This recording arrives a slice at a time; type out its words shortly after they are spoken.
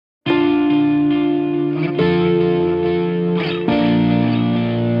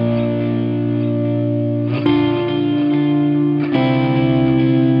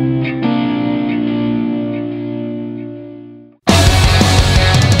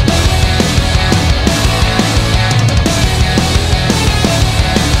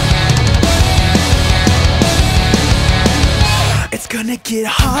get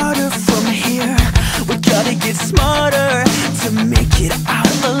harder from here. We gotta get smarter to make it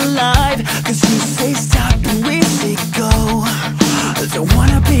out alive. Cause you say stop and we say go. Don't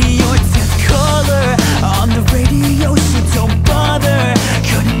wanna be your death caller on the radio, so don't bother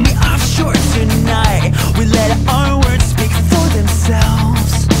cutting me off short tonight. We let our words speak for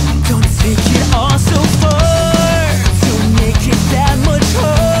themselves. Don't take it all so far to make it that much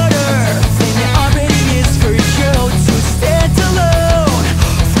harder than it already is for you to stand alone.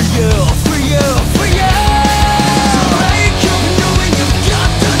 For you, for you, for you. So wake up knowing you've got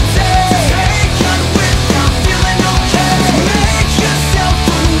the day. Take on without feeling okay. Make yourself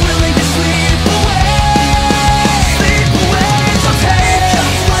unwilling to sleep away. Sleep away. So take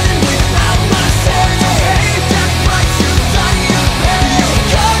up running without my say. Take that fight to die your pain. You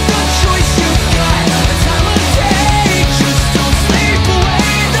got no choice, you got the time of day. Just don't sleep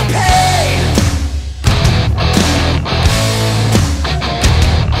away the pain.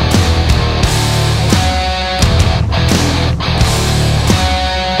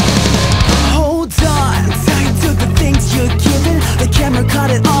 Hold on tight to the things you're given. The camera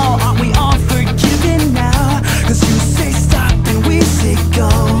caught it all. Aren't we all forgiven now? Cause you say stop and we say go.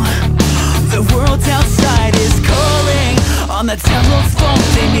 The world outside is calling on the telephone.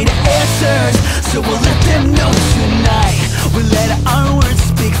 They need answers, so we'll let them know tonight. We let our words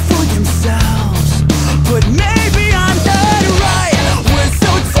speak for themselves. But maybe I'm not right. We're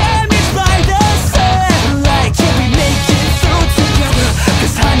so damaged by the sunlight. Can we make it through together?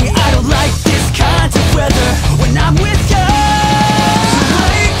 Cause honey, I don't like this kind of weather when I'm with you. So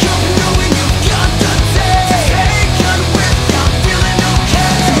wake up knowing you've got the day. Take on without feeling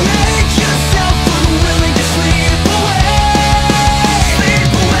okay. Make yourself unwilling to sleep away.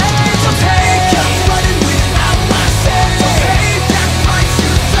 Sleep away. So take up running without my say. Take that fight to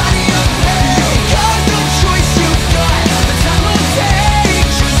die your pain. You got no choice, you got the time of day.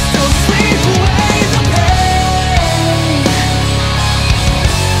 Just don't sleep away the pain.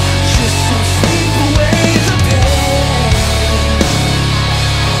 Just don't sleep away the pain.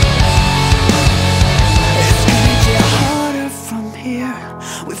 It's gonna get harder from here.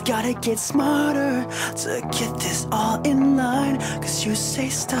 We've gotta get smarter to get this all in line. Cause you say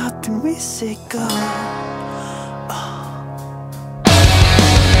stop and we say go.